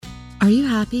Are you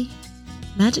happy?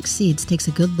 Magic Seeds takes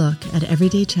a good look at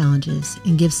everyday challenges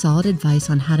and gives solid advice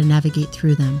on how to navigate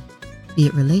through them, be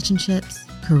it relationships,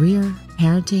 career,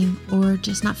 parenting, or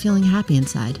just not feeling happy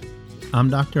inside.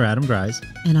 I'm Dr. Adam Grise.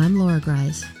 And I'm Laura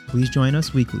Grise. Please join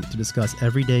us weekly to discuss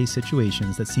everyday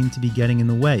situations that seem to be getting in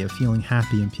the way of feeling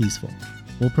happy and peaceful.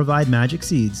 We'll provide magic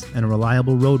seeds and a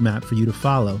reliable roadmap for you to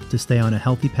follow to stay on a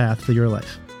healthy path for your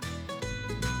life.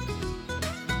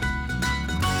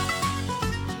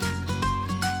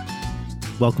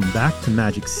 Welcome back to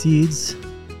Magic Seeds.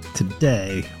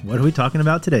 Today, what are we talking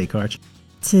about today, Karch?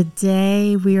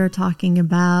 Today, we are talking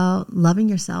about loving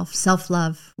yourself,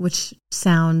 self-love, which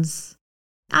sounds,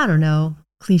 I don't know,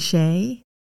 cliche,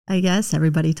 I guess.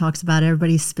 Everybody talks about it.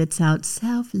 Everybody spits out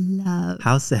self-love.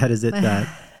 How sad is it that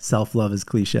self-love is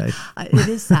cliche? It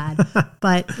is sad,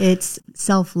 but it's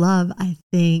self-love, I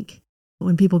think,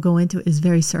 when people go into it, is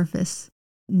very surface.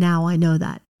 Now I know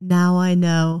that. Now I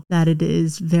know that it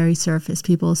is very surface.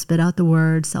 People spit out the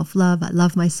word self-love. I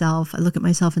love myself. I look at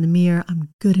myself in the mirror. I'm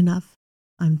good enough.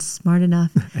 I'm smart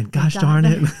enough. And gosh darn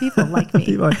it. People like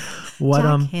me. What,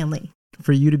 Jack Hanley.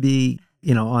 For you to be,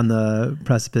 on the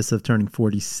precipice of turning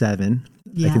 47,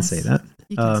 yes, I can say that.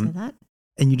 You can say that.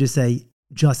 And you just say,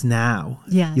 just now.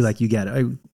 Yes. You get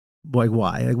it. Why?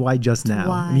 Why just now?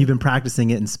 Why? And you've been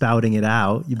practicing it and spouting it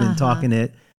out. You've been talking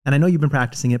it. And I know you've been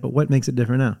practicing it, but what makes it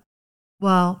different now?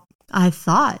 Well, I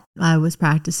thought I was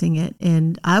practicing it,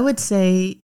 and I would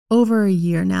say over a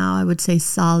year now, I would say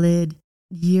solid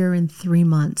year and 3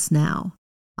 months now,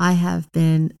 I have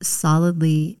been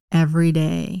solidly every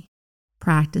day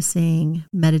practicing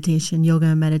meditation, yoga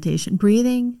and meditation,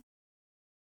 breathing,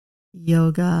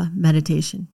 yoga,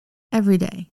 meditation every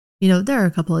day. There are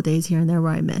a couple of days here and there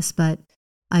where I miss, but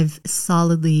I've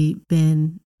solidly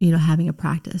been, having a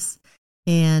practice.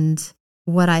 And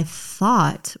what I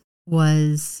thought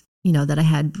was, that I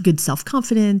had good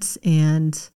self-confidence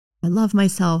and I love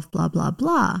myself, blah, blah,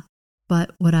 blah.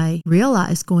 But what I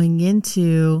realized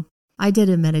I did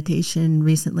a meditation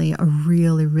recently, a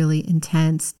really, really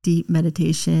intense, deep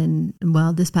meditation,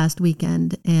 this past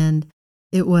weekend. And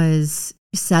it was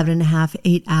 7.5,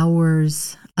 8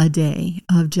 hours a day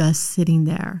of just sitting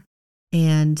there.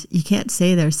 And you can't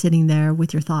say they're sitting there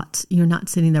with your thoughts. You're not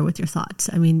sitting there with your thoughts.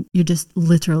 I mean, you're just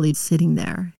literally sitting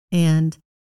there. And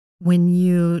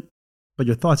but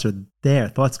your thoughts are there.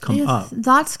 Thoughts come up.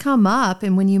 Thoughts come up.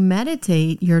 And when you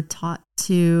meditate, you're taught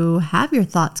to have your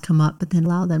thoughts come up, but then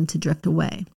allow them to drift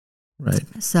away. Right.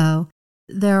 So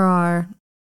there are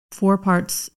 4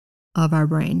 parts of our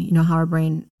brain, how our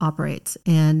brain operates.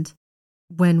 And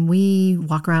when we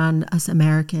walk around, us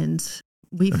Americans,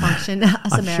 we function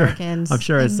as Americans. I'm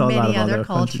sure it's a lot of many other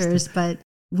cultures, cultures, but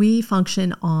we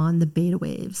function on the beta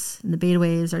waves. And the beta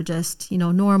waves are just,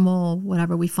 normal,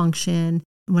 whatever we function.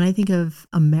 When I think of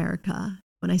America,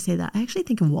 when I say that, I actually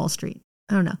think of Wall Street.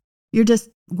 I don't know. You're just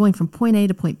going from point A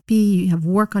to point B. You have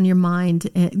work on your mind.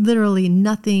 And literally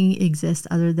nothing exists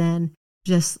other than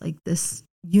just like this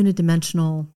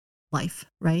unidimensional life,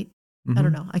 right? Mm-hmm. I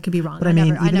don't know. I could be wrong. But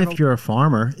even if you're a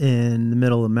farmer in the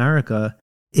middle of America,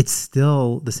 it's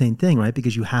still the same thing, right?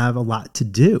 Because you have a lot to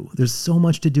do. There's so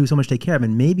much to do, so much to take care of.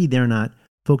 And maybe they're not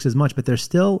focused as much, but they're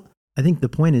still, I think the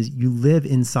point is you live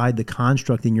inside the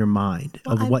construct in your mind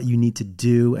of what you need to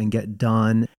do and get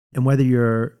done. And whether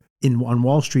you're on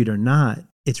Wall Street or not,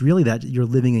 it's really that you're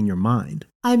living in your mind.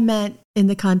 I meant in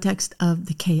the context of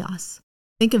the chaos.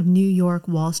 Think of New York,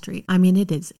 Wall Street. I mean,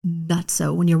 it is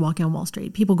nutso when you're walking on Wall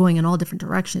Street. People going in all different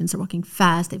directions. They're walking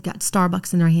fast. They've got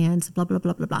Starbucks in their hands, blah, blah,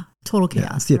 blah, blah, blah. Total chaos.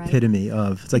 Yeah, it's the epitome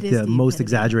of, it's like the most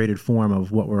exaggerated form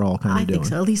of what we're all kind of doing. I think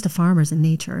so. At least the farmers in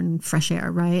nature and fresh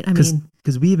air, right?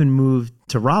 Because we even moved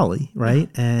to Raleigh, right?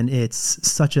 Yeah. And it's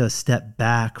such a step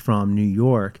back from New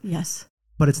York. Yes.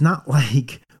 But it's not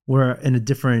like we're in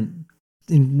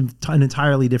an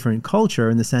entirely different culture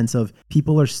in the sense of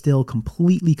people are still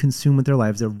completely consumed with their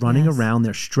lives. They're running around.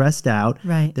 They're stressed out.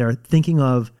 Right. They're thinking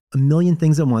of a million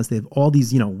things at once. They have all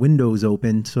these, windows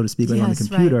open, so to speak, like on the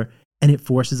computer. Right. And it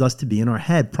forces us to be in our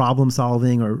head, problem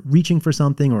solving or reaching for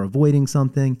something or avoiding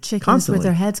something. Chickens constantly. With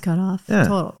their heads cut off. Yeah.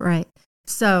 Total. Right.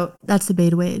 So that's the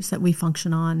beta waves that we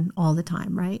function on all the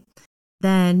time, right?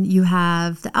 Then you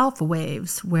have the alpha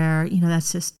waves where,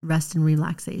 that's just rest and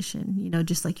relaxation,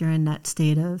 just like you're in that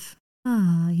state of,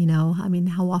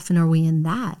 how often are we in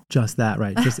that? Just that,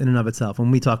 right. Just in and of itself.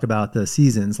 When we talk about the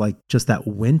seasons, like just that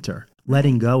winter,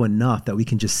 letting go enough that we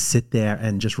can just sit there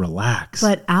and just relax.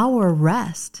 But our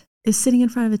rest is sitting in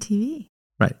front of a TV.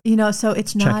 Right. So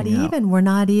it's not even, we're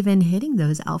not even hitting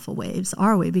those alpha waves,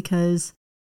 are we? Because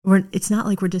It's not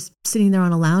like we're just sitting there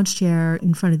on a lounge chair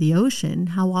in front of the ocean.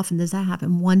 How often does that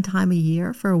happen? One time a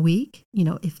year for a week,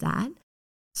 if that.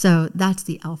 So that's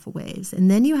the alpha waves. And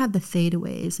then you have the theta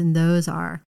waves, and those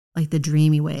are like the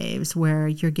dreamy waves where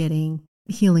you're getting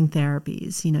healing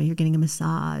therapies. You're getting a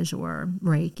massage or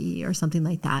Reiki or something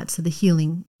like that. So the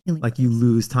healing like you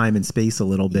lose time and space a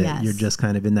little bit. Yes. You're just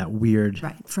kind of in that weird,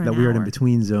 right, weird in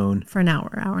between zone for an hour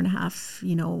and a half,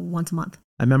 once a month.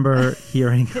 I remember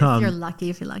hearing, if you're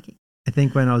lucky. I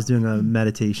think when I was doing a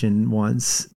meditation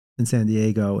once in San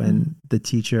Diego, and the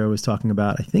teacher was talking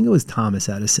about, I think it was Thomas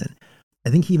Edison. I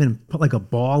think he even put like a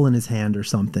ball in his hand or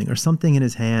something in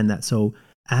his hand that, so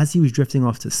as he was drifting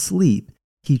off to sleep,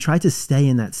 he tried to stay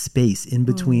in that space in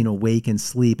between awake and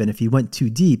sleep. And if he went too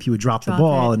deep, he would drop the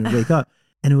ball and wake up.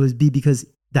 And it would be because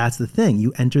that's the thing.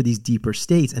 You enter these deeper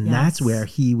states, and that's where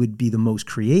he would be the most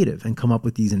creative and come up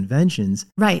with these inventions.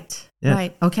 Right. Yeah.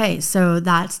 Right. Okay. So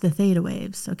that's the theta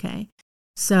waves. Okay.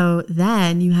 So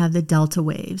then you have the delta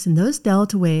waves, and those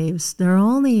delta waves, there are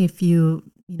only a few,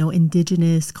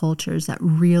 indigenous cultures that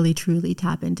really truly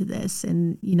tap into this.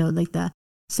 And, like the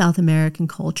South American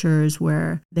cultures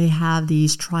where they have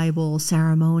these tribal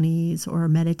ceremonies or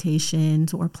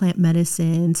meditations or plant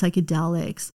medicine,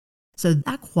 psychedelics. So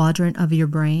that quadrant of your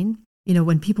brain,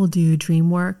 when people do dream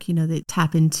work, they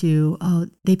tap into,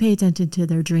 they pay attention to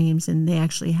their dreams, and they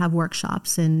actually have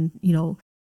workshops and,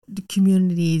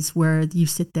 communities where you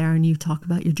sit there and you talk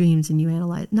about your dreams and you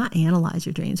not analyze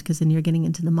your dreams, because then you're getting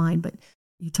into the mind, but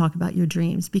you talk about your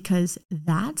dreams, because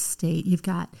that state, you've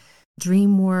got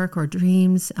dream work or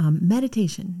dreams,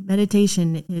 meditation,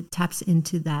 it taps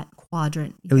into that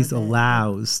quadrant. At least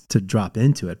allows to drop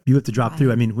into it. You have to drop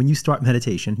through. I mean, when you start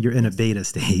meditation, you're in a beta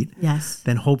state. Yes.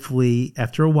 Then hopefully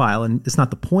after a while, and it's not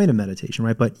the point of meditation,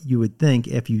 right? But you would think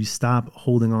if you stop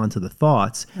holding on to the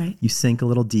thoughts, you sink a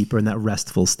little deeper in that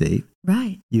restful state.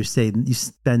 Right. You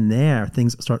spend there,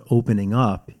 things start opening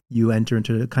up. You enter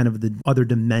into kind of the other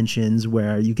dimensions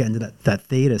where you get into that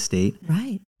theta state.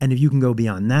 Right. And if you can go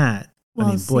beyond that, well,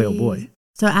 I mean, boy, oh boy.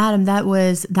 So Adam,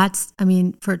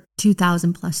 for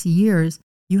 2000 plus years,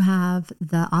 you have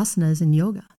the asanas in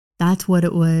yoga. That's what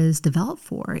it was developed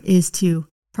for, is to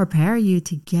prepare you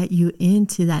to get you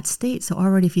into that state. So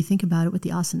already, if you think about it with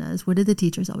the asanas, what did the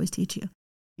teachers always teach you?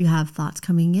 You have thoughts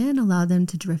coming in, allow them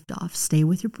to drift off, stay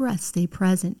with your breath, stay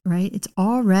present, right? It's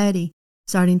already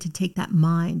starting to take that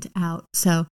mind out.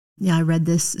 So I read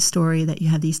this story that you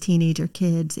have these teenager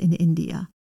kids in India.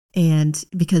 And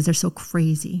because they're so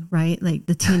crazy, right? Like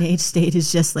the teenage state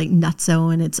is just like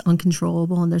nutso and it's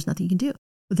uncontrollable and there's nothing you can do.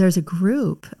 But there's a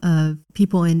group of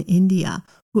people in India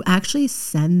who actually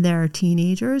send their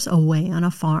teenagers away on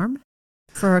a farm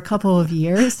for a couple of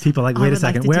years. People are like, wait a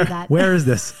second, where is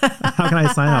this? How can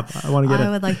I sign up? I want to get it. I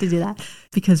would like to do that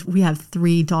because we have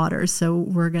 3 daughters. So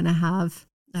we're going to have...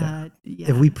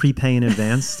 If we prepay in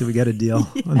advance, do we get a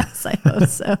deal? Yes, I hope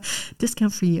so.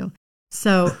 Discount for you.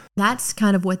 So that's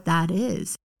kind of what that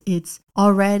is. It's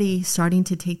already starting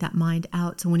to take that mind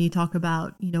out. So when you talk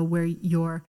about, where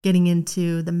you're getting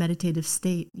into the meditative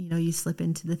state, you slip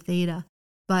into the theta,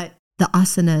 but the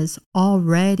asanas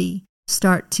already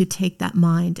start to take that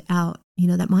mind out.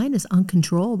 That mind is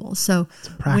uncontrollable. So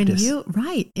when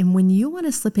you want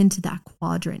to slip into that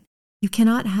quadrant, you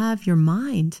cannot have your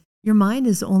mind. Your mind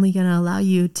is only going to allow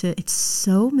you to, it's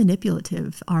so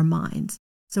manipulative, our minds.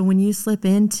 So when you slip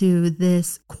into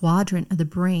this quadrant of the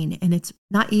brain, and it's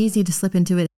not easy to slip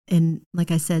into it, and like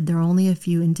I said, there are only a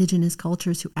few indigenous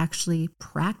cultures who actually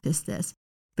practice this,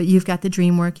 but you've got the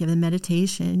dream work, you have the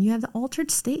meditation, you have the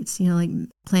altered states, like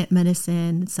plant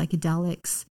medicine,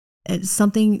 psychedelics. It's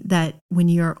something that when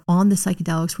you're on the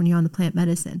psychedelics, when you're on the plant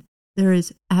medicine, there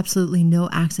is absolutely no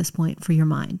access point for your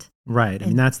mind. Right. I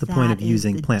mean, that's the point of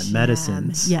using plant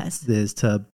medicines. Yes.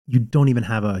 You don't even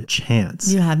have a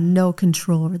chance. You have no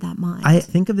control over that mind. I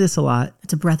think of this a lot.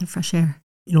 It's a breath of fresh air.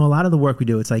 A lot of the work we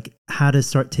do, it's like how to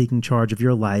start taking charge of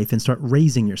your life and start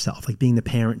raising yourself, like being the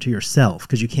parent to yourself,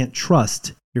 because you can't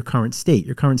trust your current state.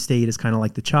 Your current state is kind of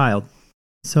like the child.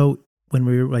 So when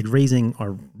we're like raising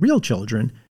our real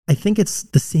children, I think it's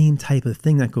the same type of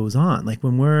thing that goes on. Like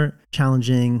when we're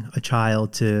challenging a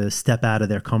child to step out of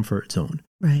their comfort zone,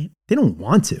 right? They don't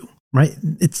want to, right?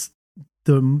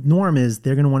 The norm is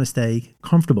they're going to want to stay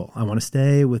comfortable. I want to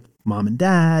stay with mom and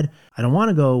dad. I don't want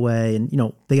to go away. And,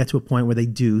 they get to a point where they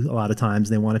do a lot of times.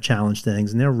 They want to challenge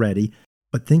things and they're ready.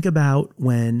 But think about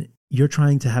when you're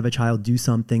trying to have a child do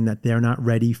something that they're not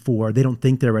ready for. They don't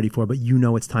think they're ready for, but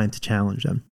it's time to challenge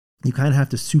them. You kind of have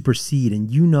to supersede, and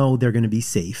they're going to be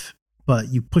safe, but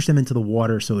you push them into the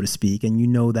water, so to speak. And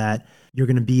that you're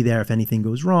going to be there if anything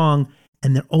goes wrong.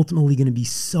 And they're ultimately going to be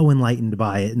so enlightened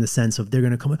by it in the sense of they're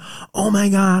going to come, oh my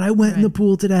God, I went in the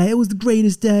pool today. It was the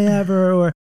greatest day ever.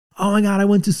 Or, oh my God, I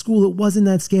went to school. It wasn't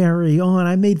that scary. Oh, and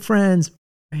I made friends.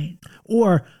 Right.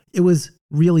 Or it was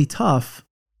really tough,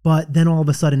 but then all of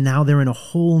a sudden now they're in a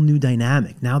whole new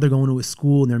dynamic. Now they're going to a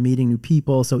school and they're meeting new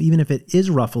people. So even if it is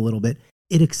rough a little bit,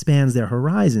 it expands their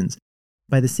horizons.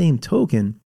 By the same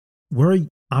token, we're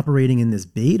operating in this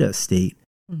beta state.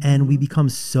 And we become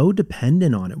so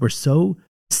dependent on it. We're so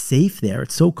safe there.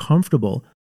 It's so comfortable.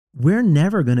 We're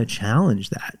never going to challenge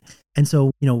that. And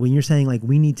so, when you're saying like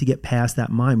we need to get past that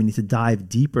mind, we need to dive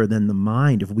deeper than the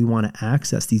mind if we want to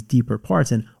access these deeper parts.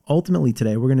 And ultimately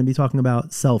today, we're going to be talking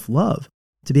about self-love.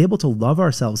 To be able to love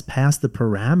ourselves past the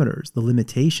parameters, the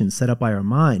limitations set up by our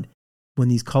mind. When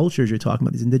these cultures you're talking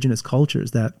about, these indigenous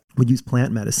cultures that would use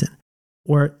plant medicine,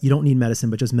 or you don't need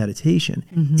medicine, but just meditation.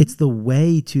 It's the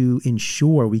way to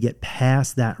ensure we get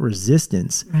past that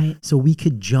resistance so we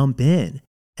could jump in.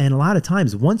 And a lot of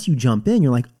times, once you jump in,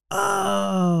 you're like,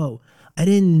 oh, I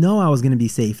didn't know I was going to be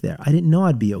safe there. I didn't know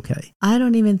I'd be okay. I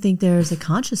don't even think there's a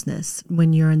consciousness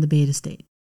when you're in the beta state.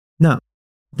 No,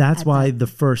 that's why the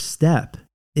first step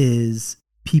is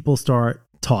people start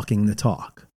talking the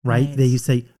talk, right? They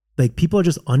say, like, people are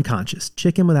just unconscious,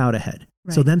 chicken without a head.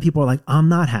 Right. So then people are like, I'm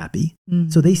not happy.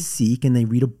 So they seek and they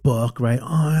read a book, right? Oh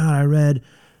my God, I read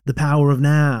The Power of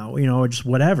Now, or just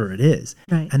whatever it is.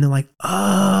 Right. And they're like,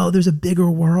 oh, there's a bigger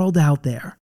world out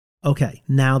there. Okay,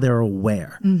 now they're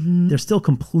aware. They're still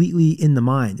completely in the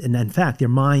mind. And in fact, their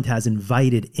mind has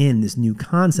invited in this new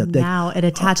concept. Now it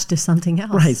attached to something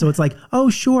else. Right. So it's like,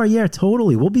 oh, sure. Yeah,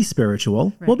 totally. We'll be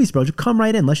spiritual. We'll be spiritual. Come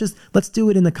right in. Let's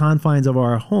do it in the confines of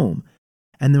our home.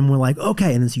 And then we're like,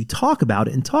 okay. And then so you talk about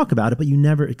it, but you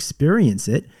never experience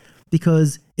it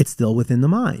because it's still within the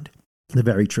mind, the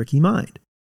very tricky mind.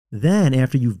 Then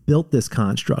after you've built this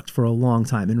construct for a long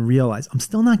time and realize I'm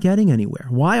still not getting anywhere.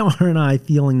 Why aren't I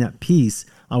feeling that peace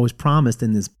I was promised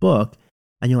in this book?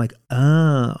 And you're like,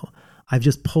 oh, I've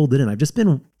just pulled it in. I've just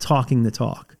been talking the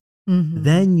talk.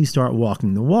 Then you start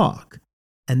walking the walk.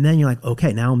 And then you're like,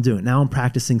 okay, now I'm doing it. Now I'm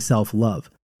practicing self-love.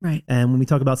 Right. And when we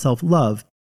talk about self-love,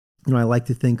 I like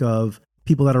to think of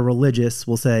people that are religious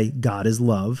will say God is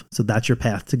love. So that's your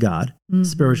path to God.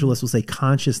 Spiritualists will say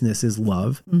consciousness is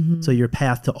love. So your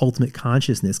path to ultimate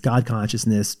consciousness, God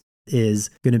consciousness, is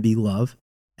going to be love.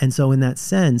 And so in that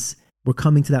sense, we're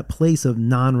coming to that place of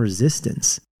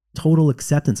non-resistance, total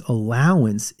acceptance.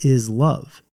 Allowance is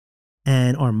love.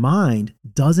 And our mind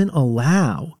doesn't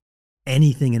allow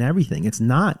anything and everything. It's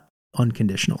not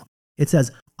unconditional. It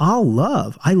says, I'll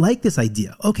love. I like this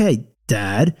idea. Okay,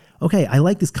 Dad. Okay, I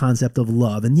like this concept of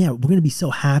love. And yeah, we're going to be so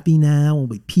happy now. We'll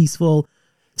be peaceful.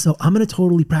 So I'm going to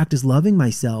totally practice loving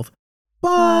myself.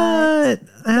 But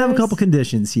I have a couple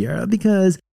conditions here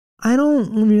because I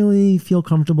don't really feel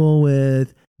comfortable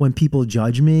with when people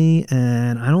judge me.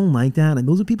 And I don't like that. And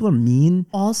those people are mean.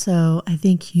 Also, I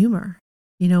think humor.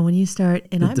 When you start...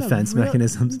 and the defense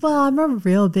mechanisms. Well, I'm a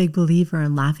real big believer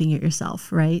in laughing at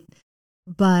yourself, right?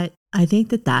 But I think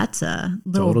that's a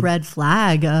little red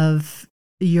flag of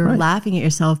you're laughing at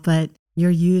yourself, but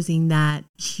you're using that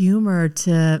humor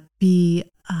to be,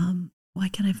 why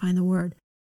can't I find the word?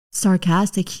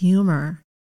 Sarcastic humor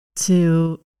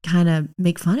to kind of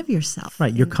make fun of yourself.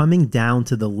 Right. You're coming down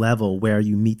to the level where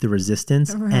you meet the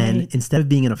resistance. Right. And instead of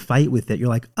being in a fight with it, you're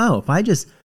like, oh, if I just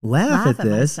laugh at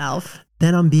this, myself,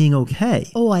 then I'm being okay.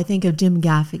 Oh, I think of Jim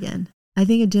Gaffigan. I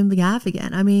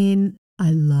mean,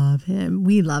 I love him.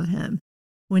 We love him.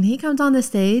 When he comes on the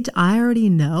stage, I already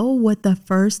know what the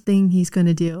first thing he's going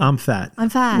to do. I'm fat.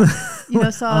 So I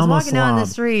was walking down the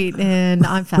street and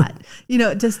I'm fat. But you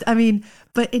know that's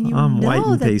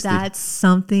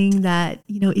something that,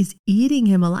 is eating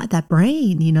him alive. That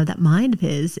brain, that mind of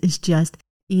his is just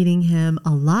eating him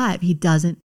alive. He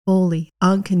doesn't fully,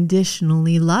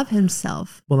 unconditionally love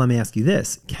himself. Well, let me ask you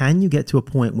this. Can you get to a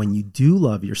point when you do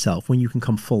love yourself, when you can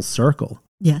come full circle?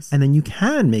 Yes. And then you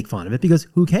can make fun of it because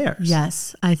who cares?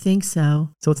 Yes, I think so.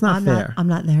 So it's not fair. I'm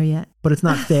not there yet. But it's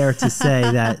not fair to say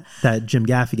that Jim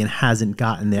Gaffigan hasn't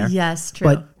gotten there. Yes,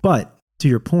 true. But to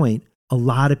your point, a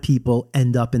lot of people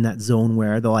end up in that zone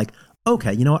where they're like,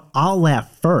 okay, you know what? I'll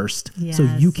laugh first so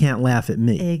you can't laugh at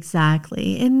me.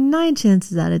 Exactly. And 9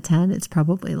 chances out of 10, it's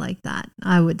probably like that,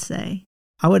 I would say.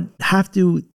 I would have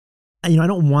to... I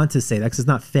don't want to say that because it's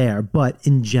not fair, but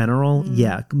in general,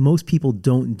 most people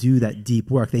don't do that deep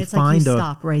work. They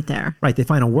stop right there. Right. They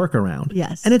find a workaround.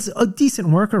 Yes. And it's a decent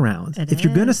workaround. If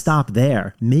you're going to stop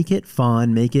there, make it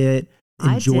fun, make it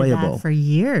enjoyable.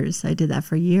 I did that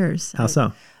for years. How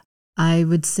so? I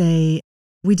would say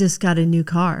we just got a new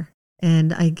car.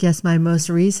 And I guess my most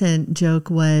recent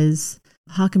joke was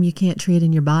how come you can't trade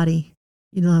in your body,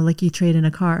 like you trade in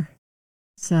a car?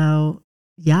 So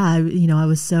yeah, I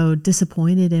was so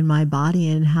disappointed in my body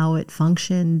and how it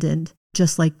functioned. And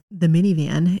just like the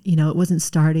minivan, it wasn't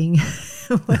starting,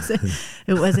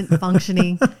 it wasn't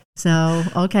functioning. So,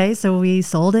 okay, so we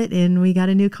sold it and we got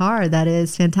a new car. That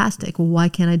is fantastic. Why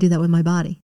can't I do that with my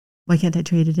body? Why can't I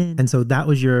trade it in? And so that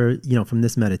was your, from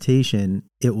this meditation,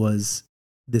 it was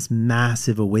this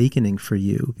massive awakening for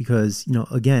you because,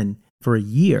 again, for a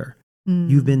year,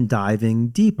 you've been diving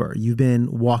deeper. You've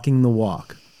been walking the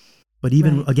walk. But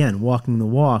even again, walking the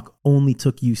walk only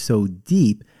took you so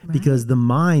deep because the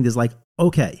mind is like,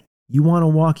 okay, you want to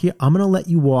walk here? I'm going to let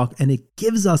you walk. And it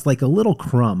gives us like a little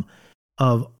crumb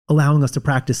of allowing us to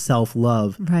practice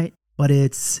self-love. Right. But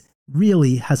it's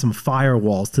really has some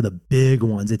firewalls to the big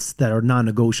ones that are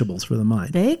non-negotiables for the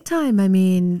mind. Big time. I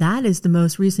mean, that is the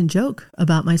most recent joke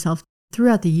about myself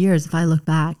throughout the years. If I look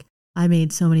back, I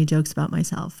made so many jokes about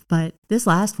myself. But this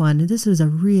last one, this was a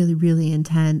really, really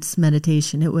intense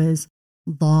meditation. It was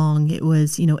long. It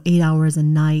was, 8 hours a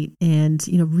night and,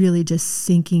 really just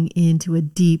sinking into a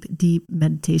deep, deep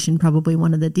meditation, probably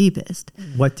one of the deepest.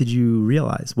 What did you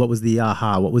realize? What was the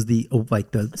aha? What was the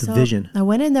vision? I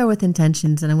went in there with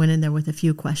intentions and I went in there with a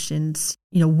few questions.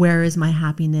 Where is my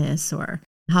happiness? Or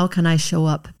how can I show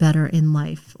up better in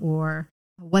life? Or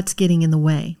what's getting in the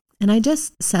way? And I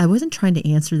just said, I wasn't trying to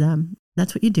answer them.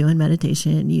 That's what you do in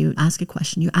meditation. You ask a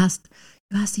question. You ask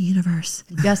the universe.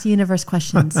 You ask the universe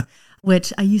questions,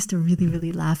 which I used to really,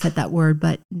 really laugh at that word.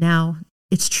 But now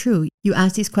it's true. You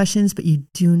ask these questions, but you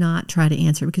do not try to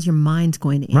answer because your mind's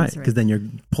going to answer right, because then you're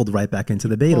pulled right back into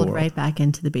the beta world. Right back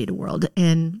into the beta world.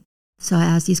 And so I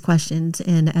asked these questions.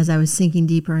 And as I was sinking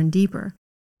deeper and deeper,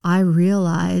 I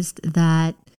realized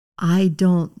that I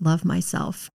don't love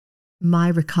myself. My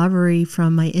recovery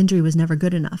from my injury was never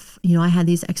good enough. I had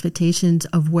these expectations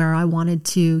of where I wanted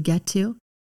to get to.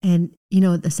 And,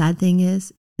 the sad thing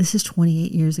is, this is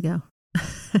 28 years ago.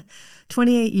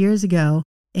 28 years ago,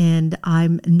 and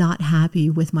I'm not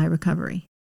happy with my recovery.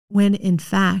 When in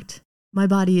fact, my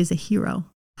body is a hero.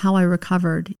 How I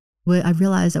recovered, I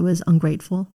realized I was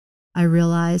ungrateful. I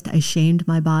realized I shamed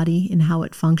my body and how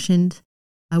it functioned.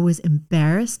 I was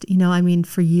embarrassed.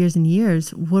 For years and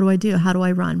years, what do? How do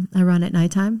I run? I run at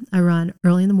nighttime. I run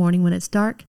early in the morning when it's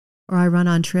dark, or I run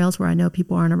on trails where I know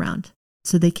people aren't around.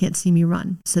 So they can't see me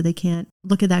run. So they can't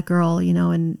look at that girl,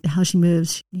 and how she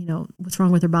moves, what's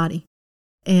wrong with her body.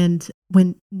 And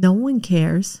when no one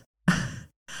cares,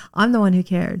 I'm the one who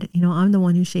cared. I'm the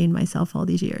one who shamed myself all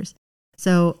these years.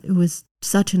 So it was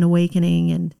such an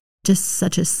awakening and just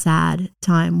such a sad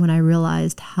time when I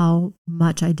realized how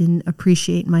much I didn't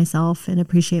appreciate myself and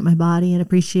appreciate my body and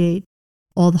appreciate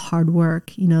all the hard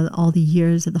work, all the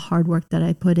years of the hard work that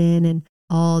I put in and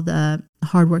all the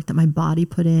hard work that my body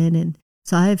put in. And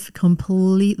so I've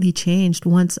completely changed.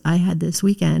 Once I had this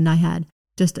weekend, I had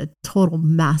just a total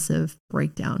massive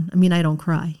breakdown. I don't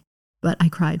cry, but I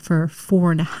cried for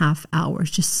 4.5 hours,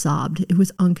 just sobbed. It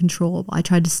was uncontrollable. I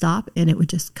tried to stop and it would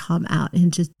just come out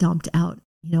and just dumped out,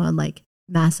 and like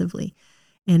massively.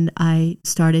 And I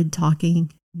started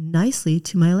talking nicely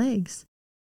to my legs,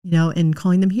 and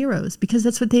calling them heroes because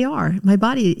that's what they are. My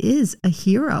body is a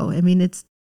hero. it's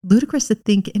ludicrous to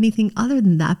think anything other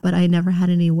than that, but I never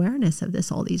had any awareness of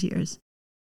this all these years.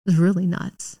 It was really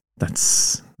nuts.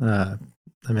 That's,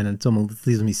 it's almost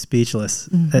leaves me speechless.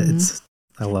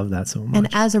 I love that so much. And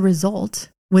as a result,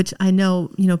 which I know,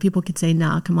 people could say,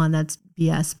 nah, come on, that's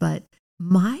BS, but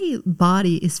my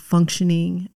body is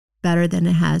functioning better than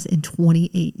it has in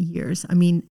 28 years.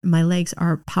 My legs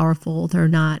are powerful. They're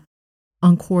not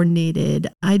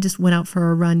uncoordinated. I just went out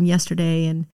for a run yesterday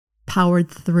and powered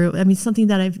through. Something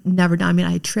that I've never done.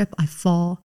 I trip, I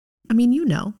fall.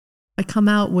 I come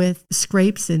out with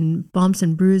scrapes and bumps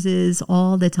and bruises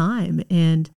all the time.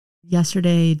 And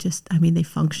yesterday they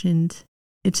functioned.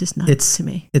 It's just nuts to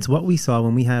me. It's what we saw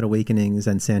when we had awakenings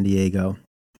in San Diego,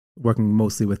 working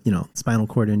mostly with, spinal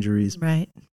cord injuries. Right.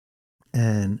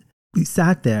 And we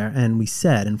sat there and we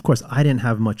said, and of course I didn't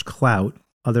have much clout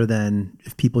other than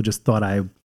if people just thought I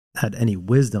had any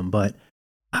wisdom, but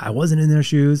I wasn't in their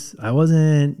shoes. I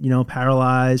wasn't,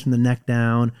 paralyzed from the neck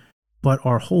down. But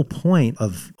our whole point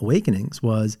of awakenings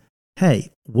was,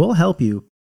 hey, we'll help you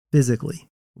physically.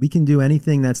 We can do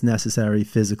anything that's necessary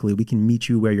physically. We can meet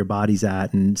you where your body's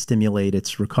at and stimulate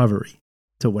its recovery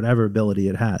to whatever ability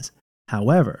it has.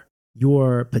 However,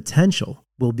 your potential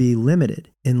will be limited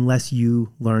unless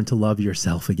you learn to love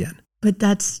yourself again. But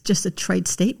that's just a trite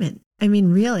statement.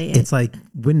 Really. It's like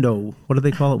window, what do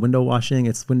they call it? Window washing?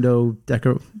 It's window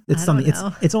decor. It's something.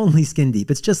 It's only skin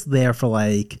deep. It's just there for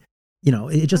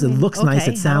it just, it looks nice.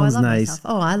 It sounds nice. Myself.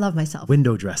 Oh, I love myself.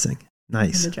 Window dressing.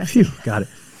 Nice. Window dressing. Phew, got it.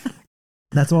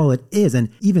 That's all it is. And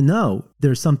even though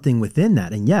there's something within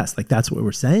that, and yes, like that's what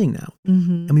we're saying now.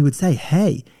 Mm-hmm. And we would say,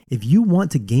 hey, if you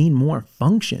want to gain more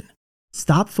function,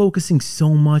 stop focusing so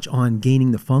much on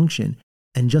gaining the function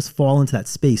and just fall into that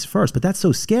space first. But that's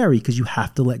so scary because you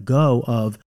have to let go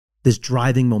of this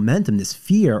driving momentum, this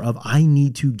fear of I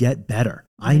need to get better.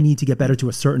 Right. I need to get better to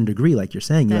a certain degree. Like you're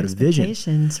saying, you had a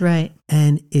vision. Right.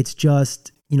 And it's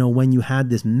just, when you had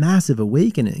this massive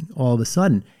awakening all of a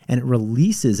sudden, and it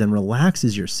releases and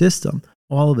relaxes your system,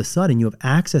 all of a sudden you have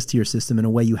access to your system in a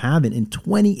way you haven't in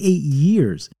 28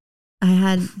 years. I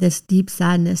had this deep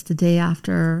sadness the day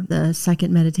after the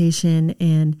second meditation,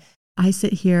 and I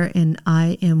sit here and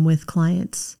I am with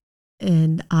clients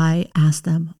and I ask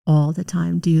them all the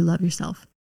time, do you love yourself?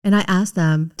 And I ask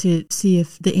them to see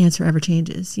if the answer ever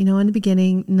changes. In the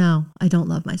beginning, no, I don't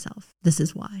love myself. This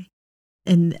is why.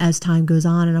 And as time goes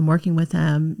on and I'm working with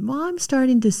them, well, I'm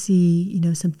starting to see,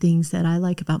 some things that I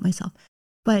like about myself.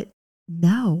 But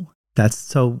no. That's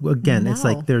so, again, It's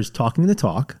like there's talking the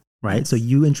talk, right? Yes. So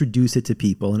you introduce it to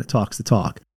people and it talks the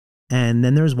talk. And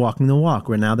then there's walking the walk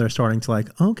where now they're starting to like,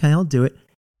 okay, I'll do it.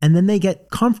 And then they get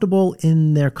comfortable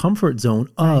in their comfort zone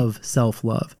of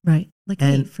self-love. Right. Like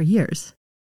me for years.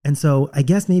 And so I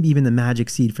guess maybe even the magic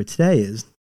seed for today is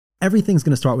everything's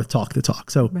going to start with talk the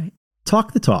talk. So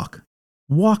talk the talk.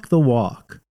 Walk the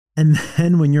walk. And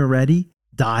then when you're ready,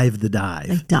 dive the dive.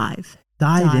 Like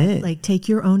dive in. Like take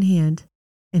your own hand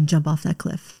and jump off that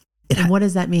cliff. And what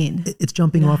does that mean? It's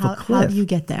jumping off a cliff. How do you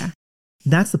get there?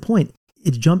 That's the point.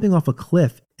 It's jumping off a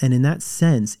cliff. And in that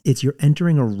sense, you're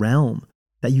entering a realm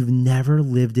that you've never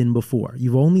lived in before.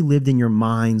 You've only lived in your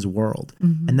mind's world.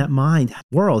 Mm-hmm. And that mind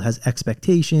world has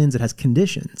expectations. It has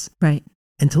conditions. Right.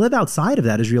 And to live outside of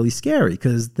that is really scary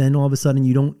because then all of a sudden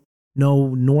you don't know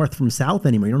north from south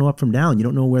anymore. You don't know up from down. You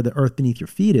don't know where the earth beneath your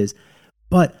feet is.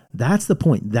 But that's the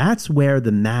point. That's where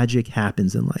the magic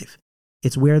happens in life.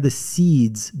 It's where the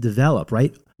seeds develop,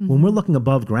 right? Mm-hmm. When we're looking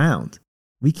above ground,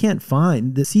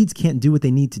 the seeds can't do what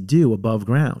they need to do above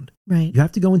ground. Right. You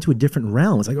have to go into a different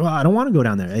realm. It's like, I don't want to go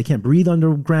down there. I can't breathe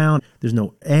underground. There's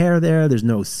no air there. There's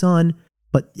no sun.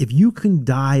 But if you can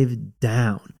dive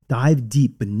down, dive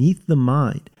deep beneath the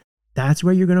mind, that's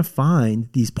where you're going to find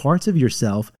these parts of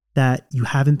yourself that you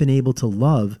haven't been able to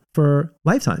love for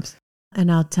lifetimes.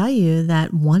 And I'll tell you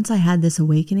that once I had this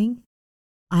awakening,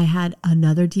 I had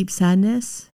another deep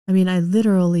sadness. I mean, I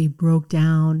literally broke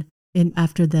down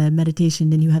after the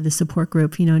meditation, and you have the support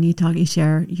group, and you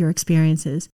share your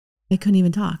experiences. I couldn't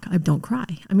even talk. I don't cry.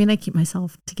 I mean, I keep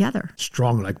myself together.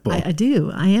 Strong like bull. I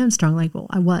do. I am strong like bull.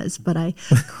 I was, but I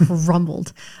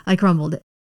crumbled.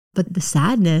 But the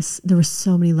sadness, there were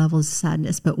so many levels of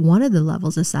sadness. But one of the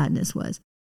levels of sadness was,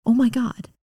 oh my God,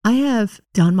 I have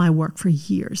done my work for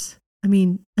years. I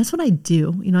mean, that's what I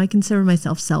do. I consider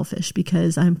myself selfish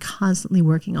because I'm constantly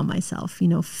working on myself,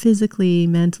 physically,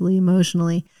 mentally,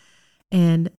 emotionally.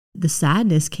 And the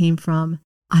sadness came from,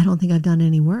 I don't think I've done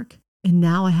any work. And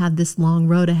now I have this long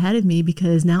road ahead of me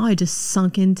because now I just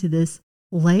sunk into this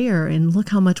layer and look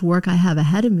how much work I have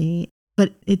ahead of me.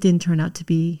 But it didn't turn out to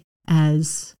be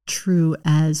as true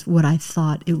as what I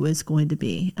thought it was going to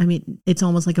be. I mean, it's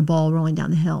almost like a ball rolling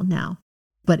down the hill now.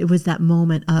 But it was that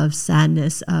moment of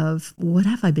sadness of, what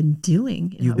have I been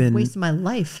doing? You've been wasting my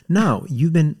life. No,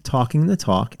 you've been talking the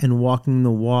talk and walking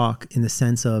the walk in the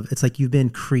sense of, it's like you've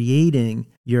been creating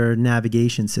your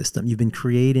navigation system. You've been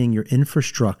creating your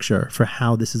infrastructure for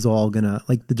how this is all gonna,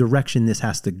 like the direction this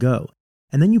has to go.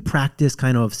 And then you practice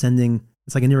kind of sending,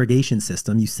 it's like an irrigation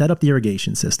system. You set up the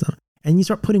irrigation system and you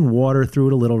start putting water through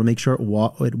it a little to make sure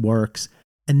it works.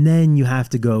 And then you have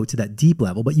to go to that deep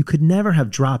level. But you could never have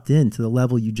dropped into the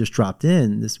level you just dropped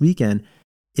in this weekend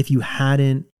if you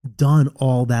hadn't done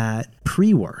all that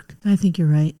pre-work. I think you're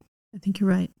right.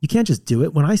 You can't just do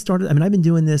it. When I started, I mean, I've been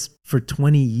doing this for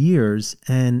 20 years.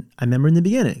 And I remember in the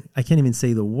beginning, I can't even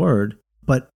say the word,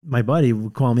 but my buddy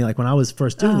would call me like when I was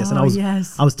first doing this. And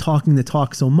I was talking the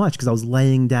talk so much because I was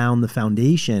laying down the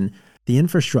foundation, the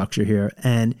infrastructure here.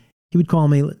 And he would call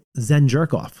me Zen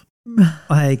jerk off.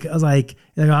 I was like,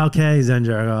 okay, Zen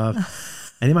jerk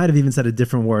off. And he might have even said a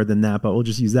different word than that, but we'll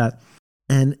just use that.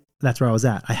 And that's where I was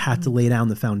at. I had to lay down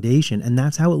the foundation, and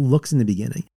that's how it looks in the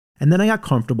beginning. And then I got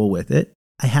comfortable with it.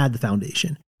 I had the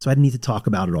foundation, so I didn't need to talk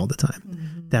about it all the time.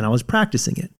 Mm-hmm. Then I was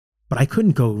practicing it, but I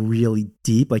couldn't go really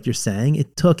deep, like you're saying.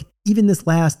 It took even this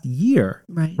last year,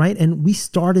 right? And we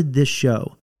started this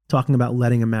show talking about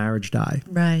letting a marriage die.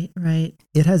 Right.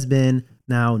 It has been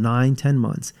now 9-10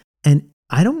 months, and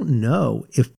I don't know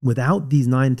if without these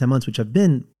 9-10 months, which have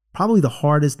been probably the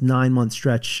hardest 9-month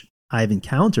stretch I've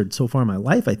encountered so far in my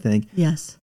life, I think.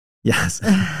 Yes. Yes.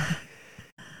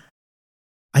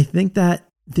 I think that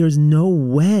there's no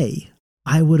way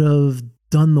I would have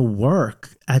done the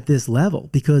work at this level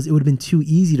because it would have been too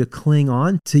easy to cling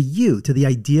on to you, to the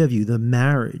idea of you, the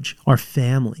marriage, our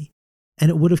family. And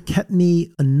it would have kept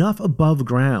me enough above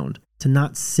ground to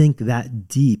not sink that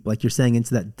deep, like you're saying,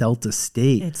 into that delta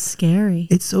state. It's scary.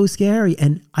 It's so scary.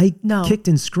 And I kicked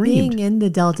and screamed. Being in the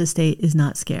delta state is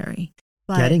not scary.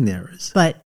 But, getting there is.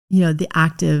 But, you know, the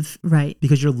active, right.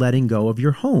 Because you're letting go of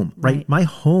your home, right? My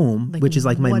home, like, which is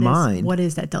like my mind. What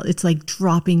is that delta? It's like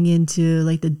dropping into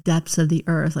like the depths of the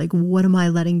earth. Like, what am I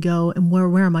letting go and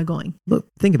where am I going? Look,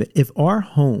 think of it. If our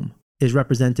home is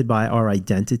represented by our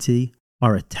identity,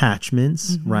 our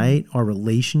attachments, right? Our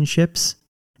relationships.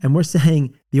 And we're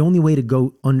saying the only way to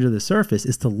go under the surface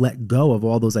is to let go of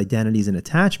all those identities and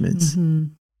attachments.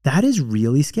 That is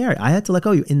really scary. I had to let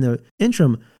go. In the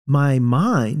interim, my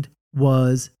mind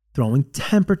was throwing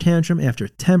temper tantrum after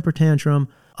temper tantrum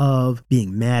of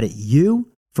being mad at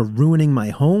you for ruining my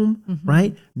home,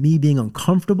 right? Me being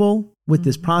uncomfortable with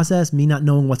this process, me not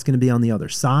knowing what's going to be on the other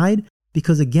side.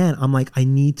 Because again, I'm like, I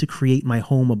need to create my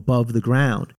home above the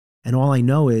ground. And all I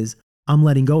know is I'm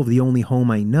letting go of the only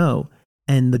home I know.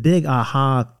 And the big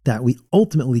aha that we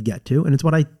ultimately get to, and it's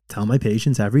what I tell my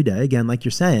patients every day, again, like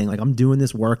you're saying, like I'm doing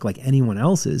this work like anyone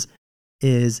else's,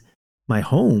 is my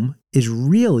home is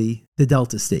really the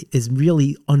delta state, is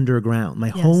really underground. My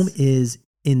home is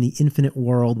in the infinite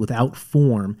world without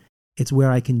form. It's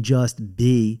where I can just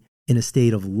be in a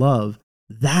state of love.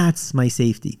 That's my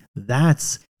safety.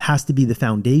 That's has to be the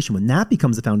foundation. When that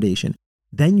becomes the foundation,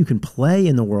 then you can play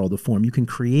in the world of form. You can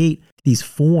create these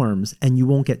forms and you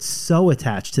won't get so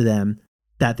attached to them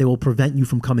that they will prevent you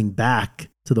from coming back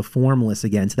to the formless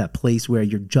again, to that place where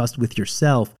you're just with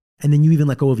yourself. And then you even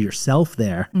let go of yourself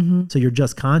there. So you're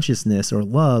just consciousness or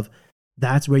love.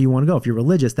 That's where you want to go. If you're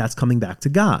religious, that's coming back to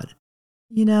God.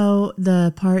 You know,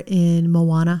 the part in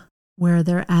Moana where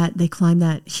they climb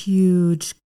that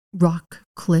huge rock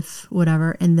cliff,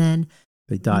 whatever, and then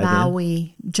they dive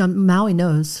Maui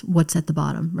knows what's at the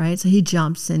bottom, right? So he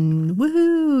jumps and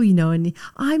woohoo, you know, and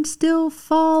I'm still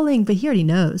falling, but he already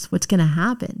knows what's going to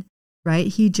happen, right?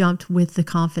 He jumped with the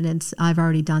confidence, I've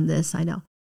already done this, I know.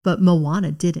 But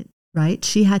Moana didn't, right?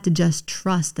 She had to just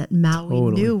trust that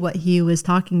Maui knew what he was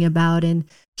talking about and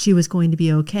she was going to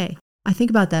be okay. I think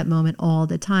about that moment all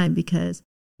the time because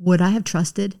would I have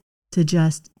trusted to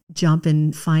just jump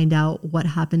and find out what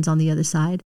happens on the other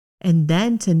side? And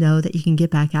then to know that you can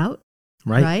get back out.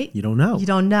 Right? You don't know. You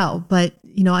don't know. But,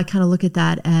 you know, I kind of look at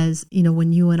that as, you know,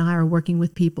 when you and I are working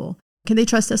with people, can they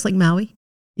trust us like Maui?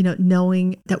 You know,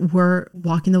 knowing that we're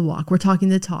walking the walk, we're talking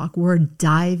the talk, we're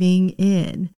diving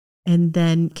in. And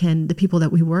then can the people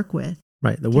that we work with.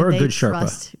 Right. We're a good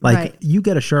Sherpa. Like you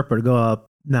get a Sherpa to go up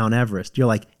Mount Everest. You're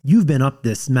like, you've been up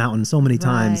this mountain so many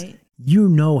times. You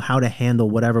know how to handle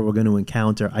whatever we're going to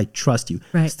encounter. I trust you.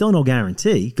 Still no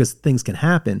guarantee because things can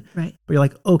happen. But you're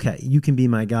like, okay, you can be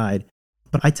my guide.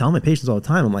 But I tell my patients all the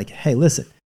time, I'm like, hey, listen,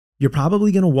 you're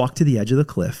probably going to walk to the edge of the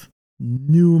cliff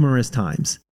numerous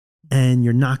times and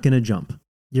you're not going to jump.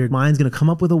 Your mind's going to come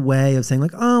up with a way of saying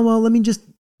like, oh, well, let me just,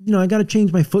 you know, I got to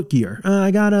change my foot gear. I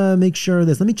got to make sure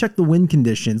this, let me check the wind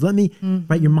conditions. Let me,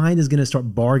 right. Your mind is going to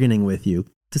start bargaining with you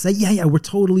to say, yeah, we're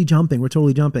totally jumping. We're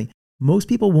totally jumping. Most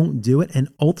people won't do it. And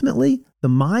ultimately, the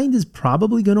mind is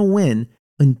probably going to win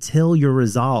until your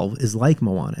resolve is like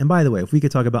Moana. And by the way, if we could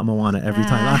talk about Moana every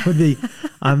time, that would be,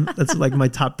 that's like my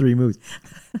top 3 movies.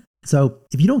 So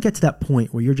if you don't get to that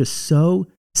point where you're just so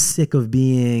sick of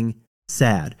being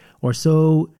sad or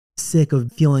so sick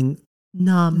of feeling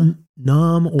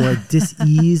numb or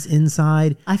dis-ease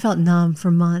inside. I felt numb for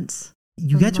months.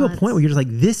 You get to a point where you're just like,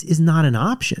 this is not an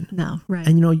option. No, right.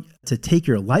 And you know, to take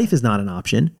your life is not an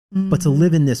option, but to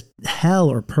live in this hell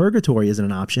or purgatory isn't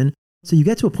an option. So you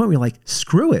get to a point where you're like,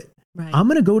 screw it. Right. I'm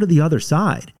going to go to the other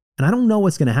side. And I don't know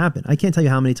what's going to happen. I can't tell you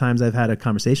how many times I've had a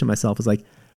conversation with myself. It's like,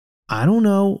 I don't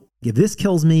know. If this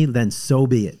kills me, then so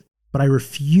be it. But I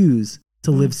refuse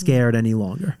to live scared any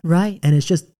longer. Right. And it's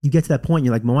just, you get to that point,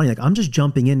 you're like, Moana, I'm just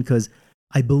jumping in because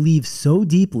I believe so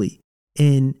deeply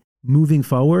in moving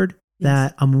forward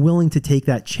that I'm willing to take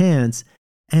that chance.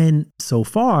 And so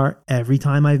far, every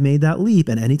time I've made that leap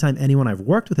and anytime anyone I've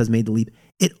worked with has made the leap,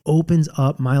 it opens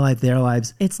up my life, their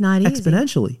lives. It's not easy.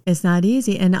 Exponentially. It's not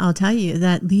easy. And I'll tell you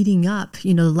that leading up,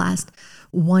 you know, the last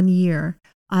 1 year,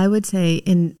 I would say,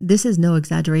 and this is no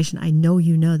exaggeration, I know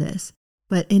you know this,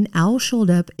 but an owl showed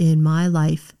up in my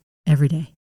life every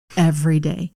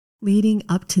day, leading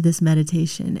up to this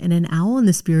meditation. And an owl in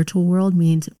the spiritual world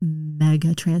means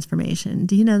mega transformation.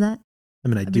 Do you know that? I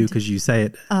mean, I do because you say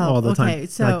it all the time.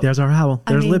 So, like, there's our owl.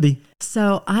 There's Libby.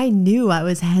 So I knew I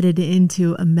was headed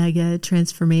into a mega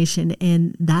transformation,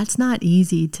 and that's not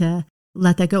easy to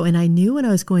let that go. And I knew when I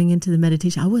was going into the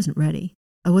meditation, I wasn't ready.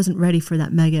 I wasn't ready for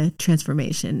that mega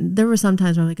transformation. There were some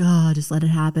times where I'm like, oh, just let it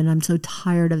happen. I'm so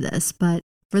tired of this. But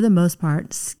for the most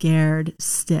part, scared,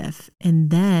 stiff. And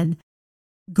then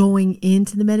going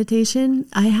into the meditation,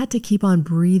 I had to keep on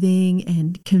breathing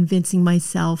and convincing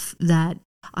myself that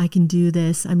I can do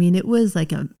this. I mean, it was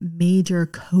like a major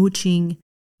coaching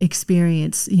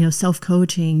experience,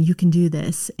 self-coaching, you can do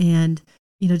this. And,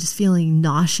 just feeling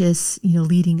nauseous,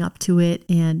 leading up to it.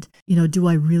 And, do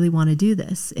I really want to do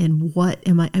this? And what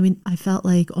am I mean, I felt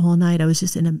like all night I was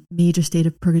just in a major state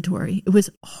of purgatory. It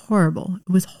was horrible.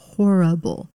 It was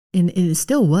horrible. And it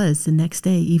still was the next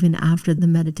day, even after the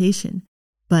meditation.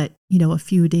 But, a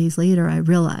few days later, I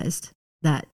realized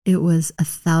that it was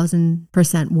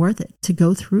 1,000% worth it to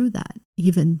go through that,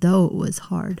 even though it was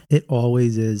hard. It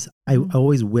always is. I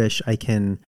always wish I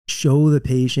can show the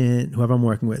patient, whoever I'm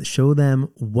working with, show them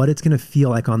what it's going to feel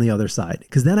like on the other side.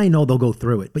 Because then I know they'll go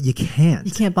through it, but you can't.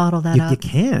 You can't bottle that up. You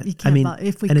can't.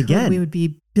 If we could, we would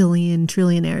be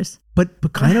trillionaires.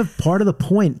 But kind of part of the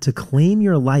point to claim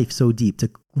your life so deep, to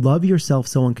love yourself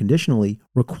so unconditionally,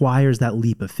 requires that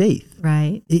leap of faith.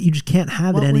 Right. You just can't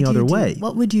have it any other way.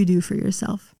 What would you do for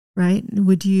yourself? Right?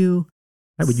 Would you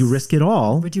risk it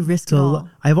all? Would you risk it all?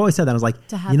 I've always said that. I was like,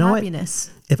 to have happiness.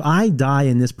 What? If I die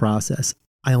in this process,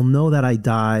 I'll know that I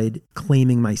died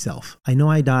claiming myself. I know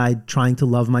I died trying to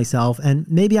love myself, and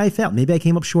maybe I failed. Maybe I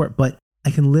came up short, but I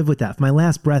can live with that. If my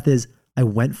last breath is I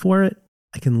went for it,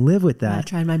 I can live with that. I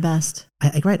tried my best.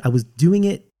 I was doing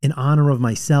it in honor of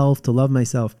myself, to love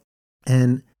myself.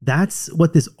 And that's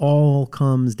what this all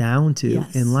comes down to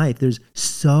in life. There's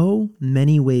so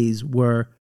many ways we're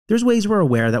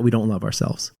aware that we don't love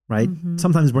ourselves, right? Mm-hmm.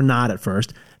 Sometimes we're not at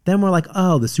first. Then we're like,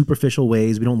 oh, the superficial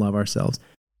ways we don't love ourselves.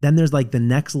 Then there's like the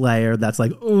next layer that's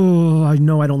like, oh, I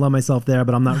know I don't love myself there,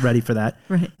 but I'm not ready for that.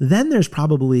 Right. Then there's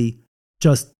probably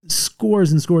just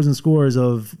scores and scores and scores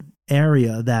of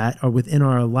area that are within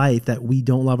our life that we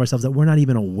don't love ourselves, that we're not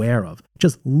even aware of,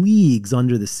 just leagues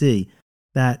under the sea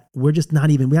that we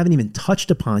haven't even touched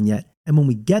upon yet. And when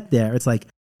we get there, it's like,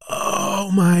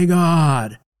 oh my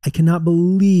God, I cannot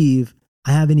believe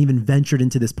I haven't even ventured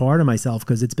into this part of myself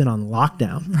because it's been on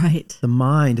lockdown. Right. The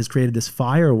mind has created this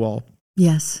firewall.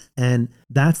 Yes. And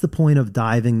that's the point of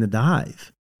diving the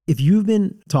dive. If you've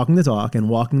been talking the talk and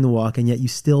walking the walk, and yet you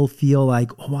still feel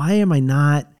like, why am I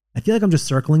not? I feel like I'm just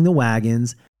circling the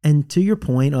wagons. And to your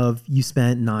point of you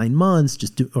spent 9 months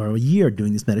or a year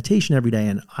doing this meditation every day,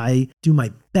 and I do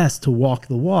my best to walk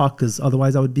the walk because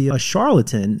otherwise I would be a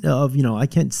charlatan of, I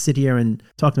can't sit here and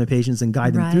talk to my patients and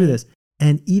guide them through this.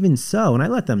 And even so, and I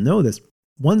let them know this,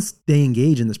 once they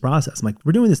engage in this process, I'm like,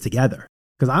 we're doing this together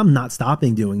because I'm not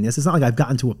stopping doing this. It's not like I've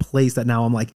gotten to a place that now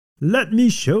I'm like, let me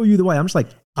show you the way. I'm just like,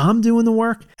 I'm doing the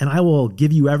work and I will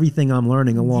give you everything I'm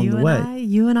learning along the way.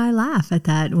 You and I laugh at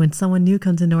that when someone new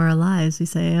comes into our lives. We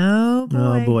say, oh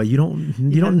boy.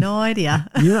 You have no idea.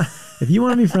 If you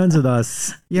want to be friends with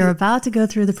us, you're about to go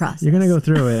through the process. You're going to go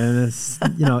through it. And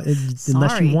it's,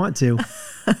 unless you want to,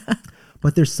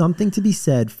 but there's something to be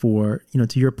said for,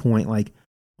 to your point, like,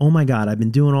 oh my God, I've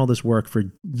been doing all this work for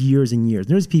years and years.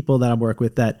 There's people that I work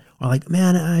with that are like,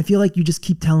 man, I feel like you just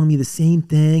keep telling me the same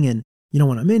thing. And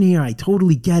when I'm in here, I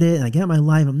totally get it. And I get my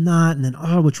life, I'm not. And then,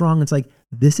 oh, what's wrong? It's like,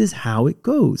 this is how it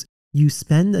goes. You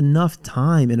spend enough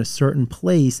time in a certain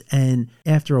place. And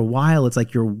after a while, it's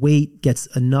like your weight gets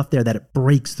enough there that it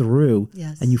breaks through.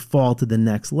 Yes. And you fall to the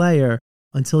next layer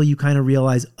until you kind of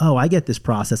realize, oh, I get this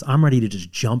process. I'm ready to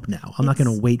just jump now. I'm not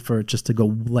going to wait for it just to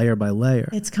go layer by layer.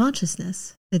 It's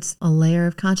consciousness. It's a layer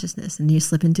of consciousness. And you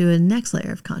slip into a next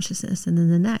layer of consciousness and then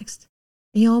the next.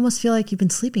 And you almost feel like you've been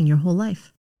sleeping your whole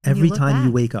life. Every time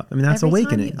you wake up. I mean, that's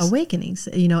awakenings. Awakenings.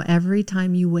 Every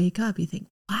time you wake up, you think,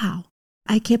 wow,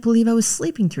 I can't believe I was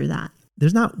sleeping through that.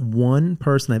 There's not one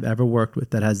person I've ever worked with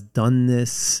that has done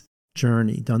this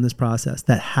journey, done this process,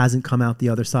 that hasn't come out the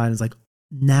other side and is like,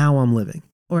 now I'm living.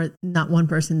 Or not one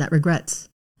person that regrets.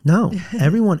 No,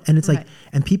 everyone. And it's like,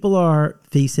 and people are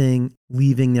facing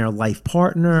leaving their life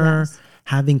partner,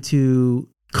 having to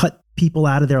cut people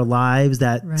out of their lives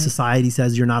that society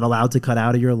says you're not allowed to cut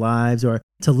out of your lives, or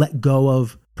to let go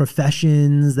of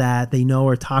professions that they know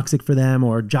are toxic for them,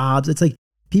 or jobs. It's like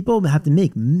people have to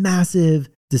make massive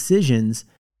decisions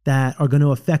that are going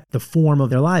to affect the form of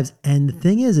their lives. And the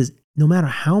thing is no matter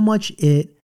how much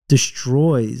it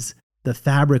destroys the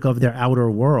fabric of their outer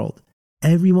world,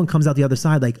 everyone comes out the other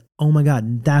side like, oh my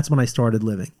God, that's when I started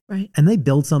living. Right. And they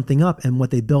build something up. And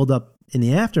what they build up in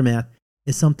the aftermath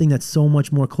is something that's so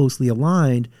much more closely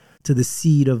aligned to the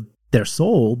seed of their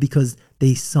soul because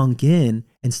they sunk in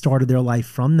and started their life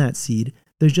from that seed.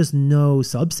 There's just no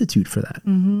substitute for that.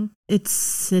 Mm-hmm. It's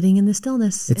sitting in the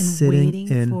stillness. It's and sitting waiting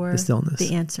in for the stillness.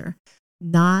 the answer,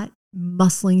 not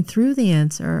muscling through the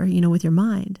answer, with your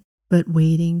mind, but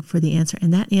waiting for the answer.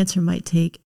 And that answer might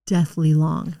take deathly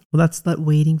long. Well, but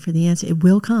waiting for the answer, it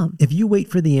will come. If you wait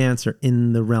for the answer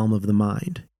in the realm of the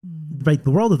mind, right?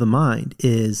 The world of the mind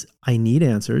is, I need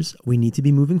answers. We need to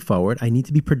be moving forward. I need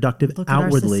to be productive Look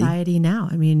outwardly. At our society now.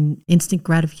 I mean, instant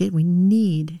gratification. We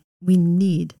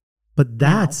need. But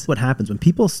that's what happens when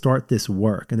people start this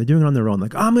work and they're doing it on their own.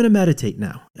 Like, I'm going to meditate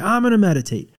now. I'm going to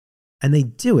meditate. And they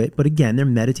do it. But again, they're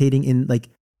meditating in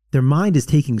their mind is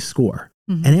taking score.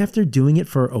 Mm-hmm. And after doing it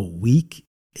for a week,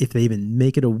 if they even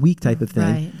make it a week type of thing,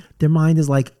 right, their mind is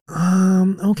like,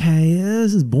 okay,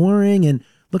 this is boring. And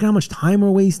look at how much time we're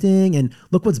wasting. And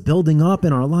look what's building up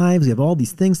in our lives. We have all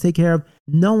these things to take care of.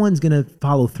 No one's going to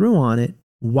follow through on it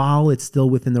while it's still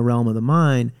within the realm of the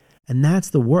mind. And that's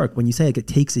the work. When you say it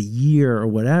takes a year or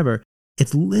whatever,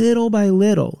 it's little by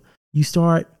little. You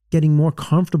start getting more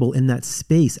comfortable in that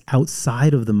space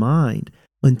outside of the mind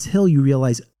until you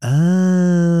realize,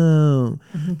 the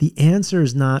answer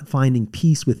is not finding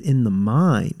peace within the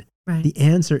mind. Right. The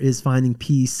answer is finding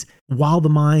peace while the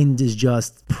mind is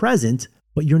just present,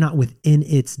 but you're not within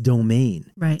its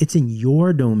domain. Right. It's in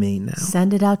your domain now.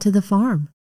 Send it out to the farm.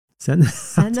 Send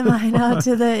the mind out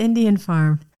to the Indian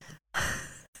farm.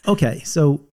 Okay,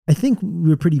 so I think we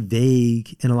were pretty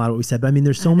vague in a lot of what we said, but I mean,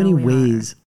 there's so many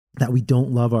ways that we don't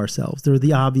love ourselves. There are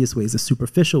the obvious ways, the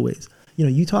superficial ways.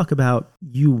 You talk about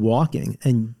you walking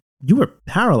and you were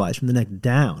paralyzed from the neck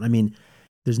down. I mean,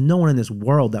 there's no one in this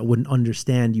world that wouldn't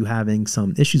understand you having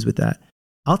some issues with that.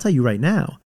 I'll tell you right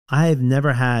now, I've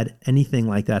never had anything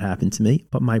like that happen to me,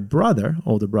 but my brother,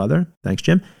 older brother, thanks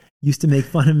Jim, used to make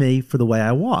fun of me for the way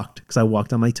I walked because I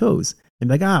walked on my toes. And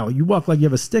be like, oh, you walk like you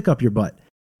have a stick up your butt.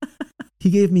 He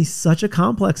gave me such a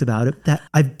complex about it that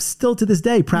I still to this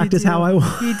day practice how I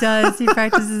walk. He does. He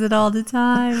practices it all the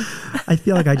time. I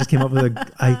feel like I just came up with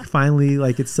I finally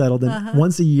it's settled. And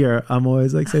once a year, I'm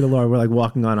always say to Laura, we're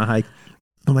walking on a hike.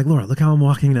 I'm like, Laura, look how I'm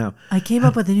walking now. I came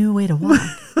up with a new way to walk.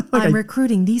 I'm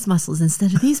recruiting these muscles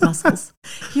instead of these muscles.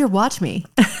 Here, watch me.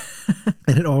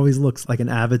 And it always looks like an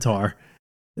avatar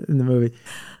in the movie.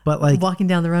 But walking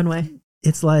down the runway.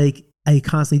 It's I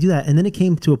constantly do that. And then it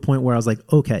came to a point where I was like,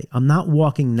 okay, I'm not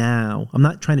walking now. I'm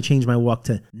not trying to change my walk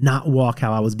to not walk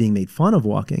how I was being made fun of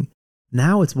walking.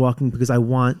 Now it's walking because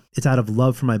it's out of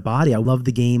love for my body. I love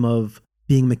the game of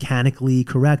being mechanically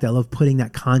correct. I love putting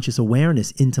that conscious awareness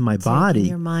into my body. Taking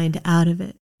your mind out of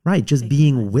it. Right. Just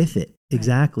being with it. Right.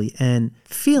 Exactly. And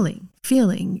feeling,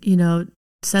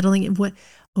 settling in what,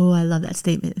 I love that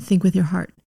statement. Think with your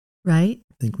heart, right?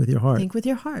 Think with your heart. Think with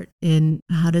your heart. And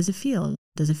how does it feel?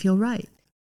 Does it feel right?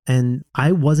 And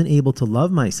I wasn't able to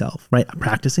love myself, right? I'm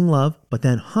practicing love, but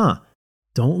then,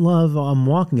 don't love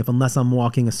walking unless I'm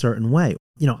walking a certain way.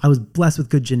 I was blessed with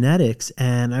good genetics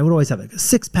and I would always have a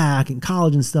 6-pack in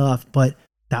college and stuff, but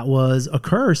that was a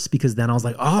curse because then I was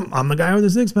like, I'm the guy with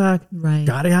the 6-pack. Right.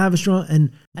 Gotta have a strong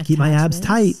and keep my abs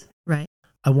tight. Right.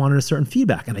 I wanted a certain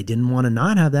feedback and I didn't want to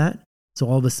not have that. So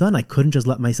all of a sudden I couldn't just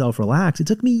let myself relax. It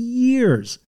took me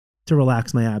years to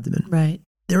relax my abdomen. Right.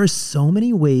 There are so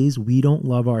many ways we don't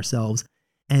love ourselves.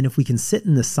 And if we can sit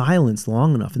in the silence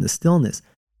long enough, in the stillness,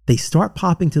 they start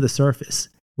popping to the surface,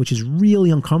 which is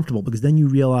really uncomfortable because then you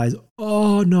realize,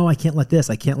 oh no, I can't let this,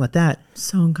 I can't let that.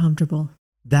 So uncomfortable.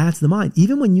 That's the mind.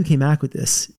 Even when you came back with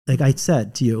this, like I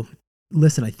said to you,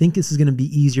 listen, I think this is going to be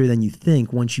easier than you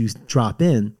think once you drop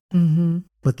in. Mm-hmm.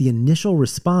 But the initial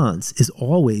response is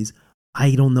always,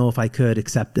 I don't know if I could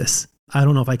accept this. I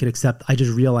don't know if I could accept, I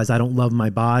just realized I don't love my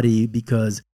body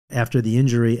because after the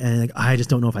injury and I just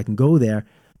don't know if I can go there.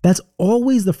 That's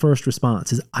always the first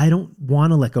response is I don't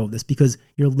want to let go of this because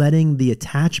you're letting the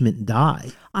attachment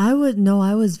die. I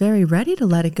was very ready to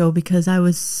let it go because I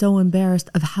was so embarrassed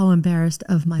of how embarrassed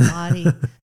of my body.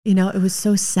 It was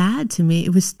so sad to me.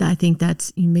 I think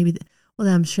that's maybe,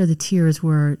 I'm sure the tears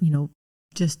were,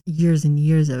 just years and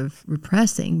years of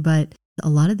repressing, but a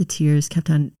lot of the tears kept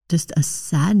on just a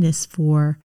sadness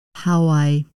for how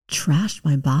I trashed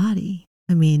my body.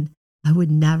 I mean, I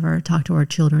would never talk to our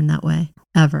children that way,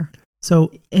 ever.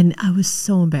 And I was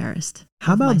so embarrassed.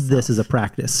 How about this as a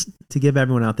practice to give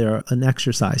everyone out there an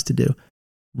exercise to do?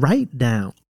 Write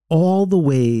down all the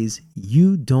ways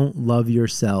you don't love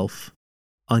yourself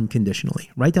unconditionally.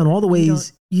 Write down all the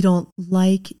ways you don't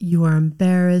like, you are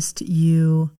embarrassed,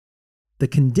 the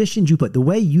conditions you put, the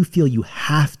way you feel you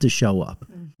have to show up,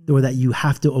 or that you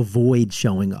have to avoid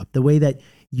showing up, the way that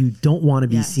you don't want to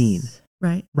be seen.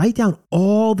 Right. Write down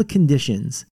all the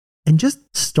conditions and just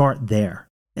start there.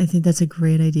 I think that's a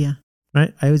great idea.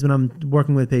 Right. When I'm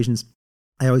working with patients,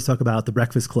 I always talk about the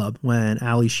Breakfast Club when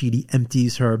Ali Sheedy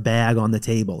empties her bag on the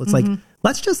table. It's like,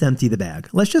 let's just empty the bag.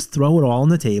 Let's just throw it all on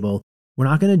the table. We're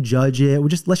not going to judge it.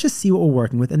 Let's just see what we're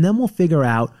working with. And then we'll figure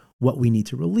out what we need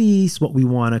to release, what we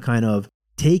want to kind of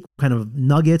take, kind of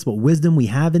nuggets, what wisdom we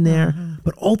have in there.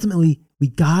 But ultimately, we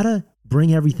got to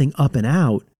bring everything up and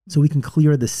out so we can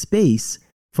clear the space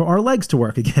for our legs to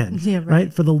work again,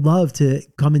 right? For the love to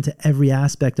come into every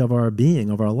aspect of our being,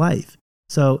 of our life.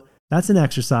 So that's an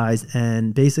exercise.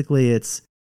 And basically it's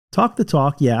talk the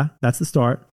talk. Yeah, that's the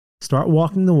start. Start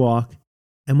walking the walk.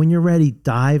 And when you're ready,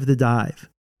 dive the dive,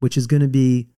 which is going to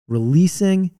be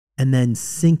releasing and then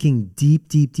sinking deep,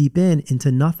 deep, deep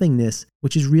into nothingness,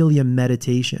 which is really a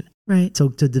meditation. Right. So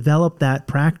to develop that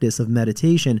practice of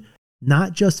meditation,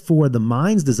 not just for the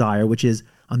mind's desire, which is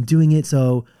I'm doing it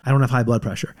so I don't have high blood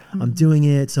pressure. I'm doing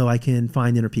it so I can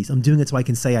find inner peace. I'm doing it so I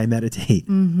can say I meditate.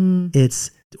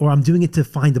 Or I'm doing it to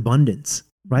find abundance,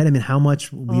 right? I mean, how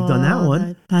much we've done that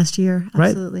one. Past year,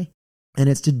 absolutely. Right? And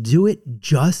it's to do it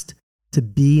just to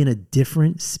be in a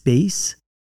different space.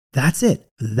 That's it.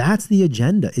 That's the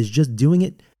agenda, is just doing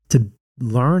it to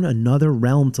learn another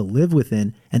realm to live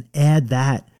within and add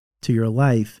that to your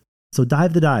life. So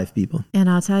dive the dive, people. And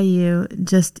I'll tell you,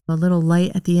 just a little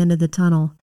light at the end of the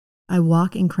tunnel. I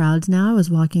walk in crowds now. I was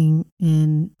walking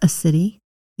in a city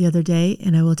the other day,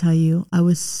 and I will tell you, I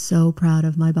was so proud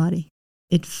of my body.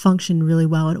 It functioned really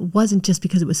well. And it wasn't just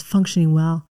because it was functioning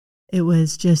well. It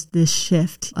was just this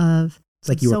shift of, it's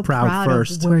like you were proud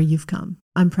first of where you've come.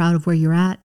 I'm proud of where you're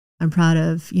at. I'm proud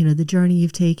of, the journey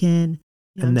you've taken.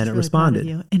 And then it responded.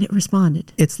 And it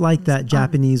responded. It's like that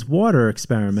Japanese water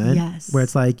experiment, where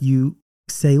it's like you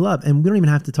say love. And we don't even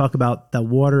have to talk about that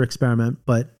water experiment,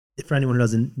 but for anyone who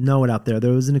doesn't know it out there,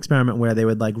 there was an experiment where they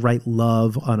would like write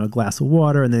love on a glass of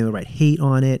water and they would write hate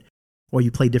on it, or you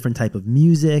play different type of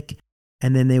music.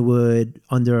 And then they would,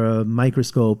 under a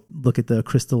microscope, look at the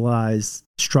crystallized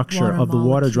structure of the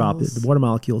water drop, the water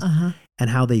molecules, and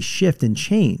how they shift and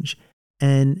change.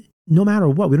 And no matter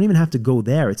what, we don't even have to go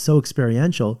there. It's so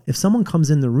experiential. If someone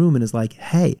comes in the room and is like,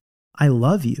 hey, I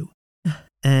love you,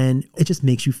 and it just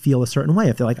makes you feel a certain way.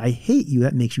 If they're like, I hate you,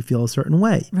 that makes you feel a certain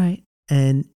way. Right.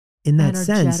 And in that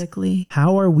sense,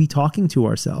 how are we talking to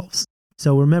ourselves?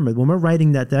 So remember, when we're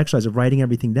writing the exercise of writing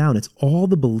everything down, it's all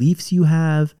the beliefs you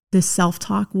have. The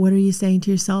self-talk, what are you saying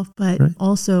to yourself? But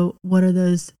also, what are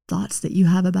those thoughts that you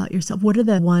have about yourself? What are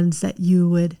the ones that you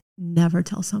would never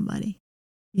tell somebody?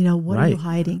 What are you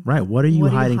hiding? Right. What are you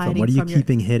hiding from? What are you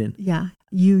keeping hidden? Yeah.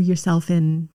 You, yourself,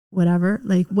 in whatever.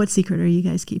 Like, what secret are you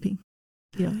guys keeping?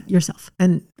 Yourself.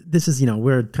 And this is,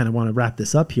 we're kind of want to wrap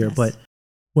this up here, but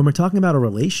when we're talking about a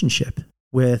relationship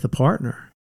with a partner,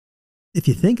 if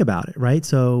you think about it, right?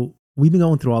 So we've been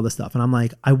going through all this stuff and I'm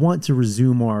like, I want to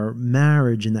resume our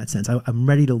marriage in that sense. I'm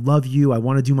ready to love you. I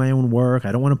want to do my own work.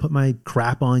 I don't want to put my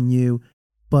crap on you.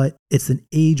 But it's an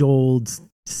age-old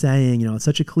saying, it's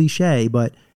such a cliche,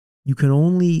 but you can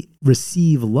only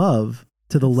receive love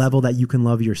to the level that you can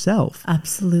love yourself.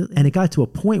 Absolutely. And it got to a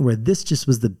point where this just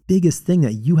was the biggest thing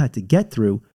that you had to get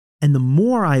through. And the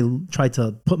more I tried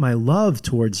to put my love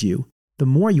towards you, the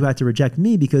more you had to reject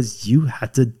me because you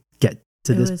had to get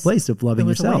to this place of loving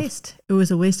yourself. It was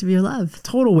a waste of your love.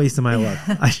 Total waste of my love.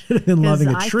 I should have been loving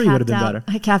a tree, would have been better.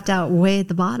 I capped out way at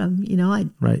the bottom.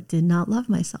 I did not love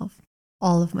myself,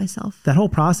 all of myself. That whole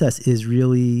process is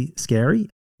really scary.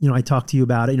 I talked to you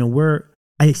about it.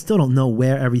 I still don't know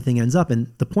where everything ends up.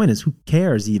 And the point is, who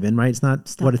cares even, right? It's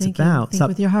not what it's about. Think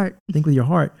with your heart. Think with your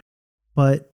heart.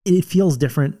 But it feels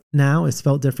different now. It's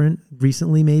felt different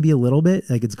recently, maybe a little bit.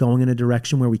 Like it's going in a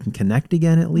direction where we can connect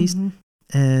again, at least.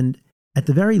 And at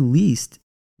the very least,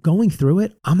 going through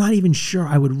it, I'm not even sure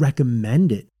I would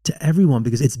recommend it to everyone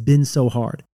because it's been so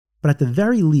hard. But at the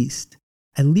very least,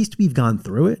 at least we've gone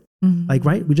through it. Like,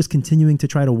 right? We're just continuing to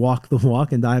try to walk the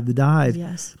walk and dive the dive.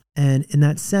 Yes. And in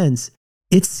that sense,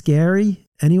 it's scary.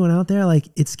 Anyone out there, like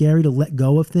it's scary to let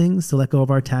go of things, to let go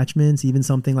of our attachments, even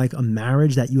something like a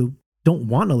marriage that you don't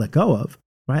want to let go of,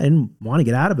 right? I didn't want to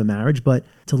get out of a marriage, but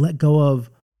to let go of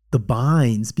the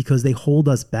binds because they hold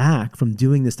us back from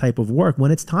doing this type of work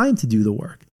when it's time to do the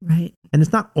work. Right. And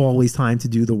it's not always time to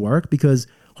do the work because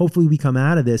hopefully we come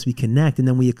out of this, we connect, and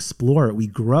then we explore it, we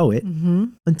grow it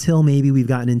until maybe we've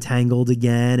gotten entangled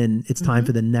again and it's time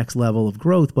for the next level of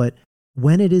growth. But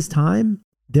when it is time,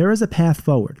 there is a path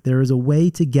forward. There is a way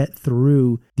to get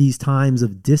through these times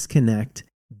of disconnect,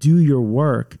 do your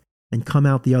work, and come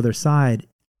out the other side.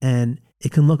 And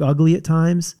it can look ugly at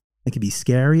times. It can be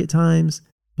scary at times.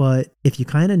 But if you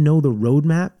kind of know the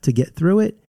roadmap to get through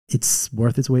it, it's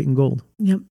worth its weight in gold.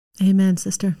 Yep. Amen,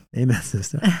 sister. Amen,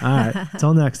 sister. All right.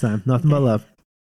 Till next time. Nothing but love.